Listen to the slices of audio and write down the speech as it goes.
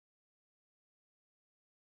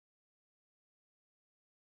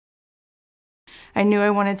I knew I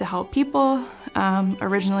wanted to help people.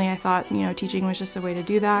 Originally I thought, teaching was just a way to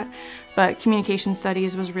do that, but communication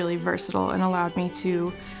studies was really versatile and allowed me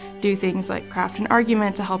to do things like craft an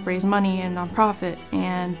argument to help raise money in a nonprofit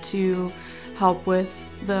and to help with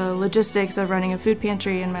the logistics of running a food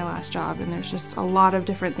pantry in my last job, and there's just a lot of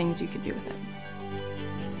different things you can do with it.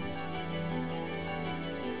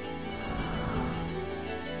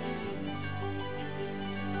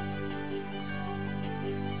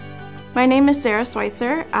 My name is Sarah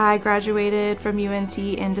Switzer. I graduated from UNT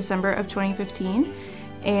in December of 2015,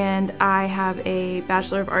 and I have a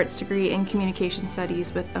Bachelor of Arts degree in Communication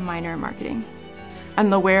Studies with a minor in marketing. I'm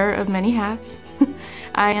the wearer of many hats.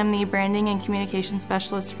 I am the Branding and Communication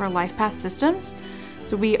Specialist for LifePath Systems.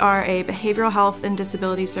 So we are a behavioral health and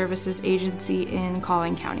disability services agency in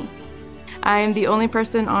Collin County. I am the only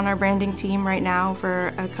person on our branding team right now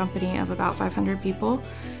for a company of about 500 people.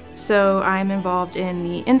 So I'm involved in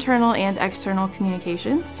the internal and external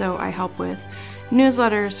communications. So I help with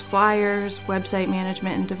newsletters, flyers, website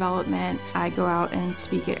management and development. I go out and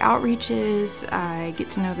speak at outreaches, I get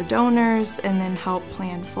to know the donors, and then help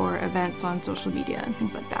plan for events on social media and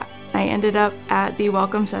things like that. I ended up at the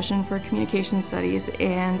welcome session for communication studies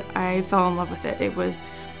and I fell in love with it. It was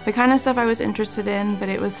the kind of stuff I was interested in, but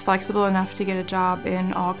it was flexible enough to get a job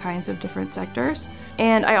in all kinds of different sectors.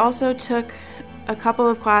 And I also took a couple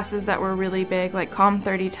of classes that were really big, like Com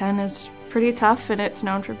 3010 is pretty tough and it's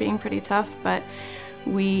known for being pretty tough, but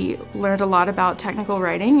we learned a lot about technical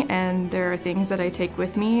writing, and there are things that I take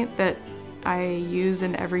with me that I use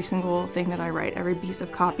in every single thing that I write. Every piece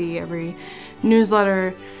of copy, every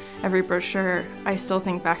newsletter, every brochure, I still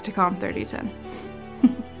think back to Com 3010.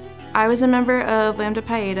 I was a member of Lambda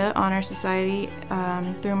Pi Eta Honor Society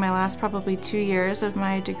through my last probably 2 years of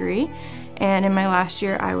my degree, and in my last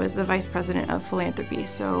year I was the Vice President of Philanthropy,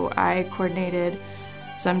 so I coordinated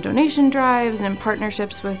some donation drives and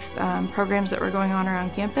partnerships with programs that were going on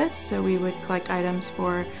around campus. So we would collect items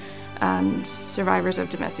for survivors of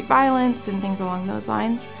domestic violence and things along those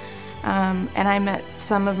lines. And I met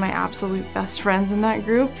some of my absolute best friends in that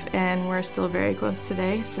group, and we're still very close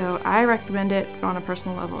today. So I recommend it on a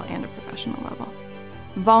personal level and a professional level.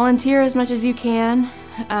 Volunteer as much as you can.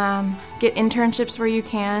 Get internships where you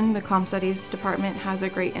can. The Comm Studies department has a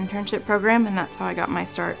great internship program, and that's how I got my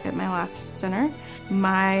start at my last center.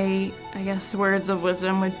 My, words of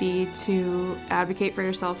wisdom would be to advocate for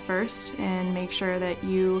yourself first and make sure that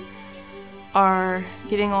you are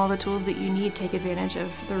getting all the tools that you need. Take advantage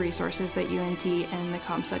of the resources that UNT and the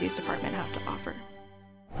Comm Studies department have to offer.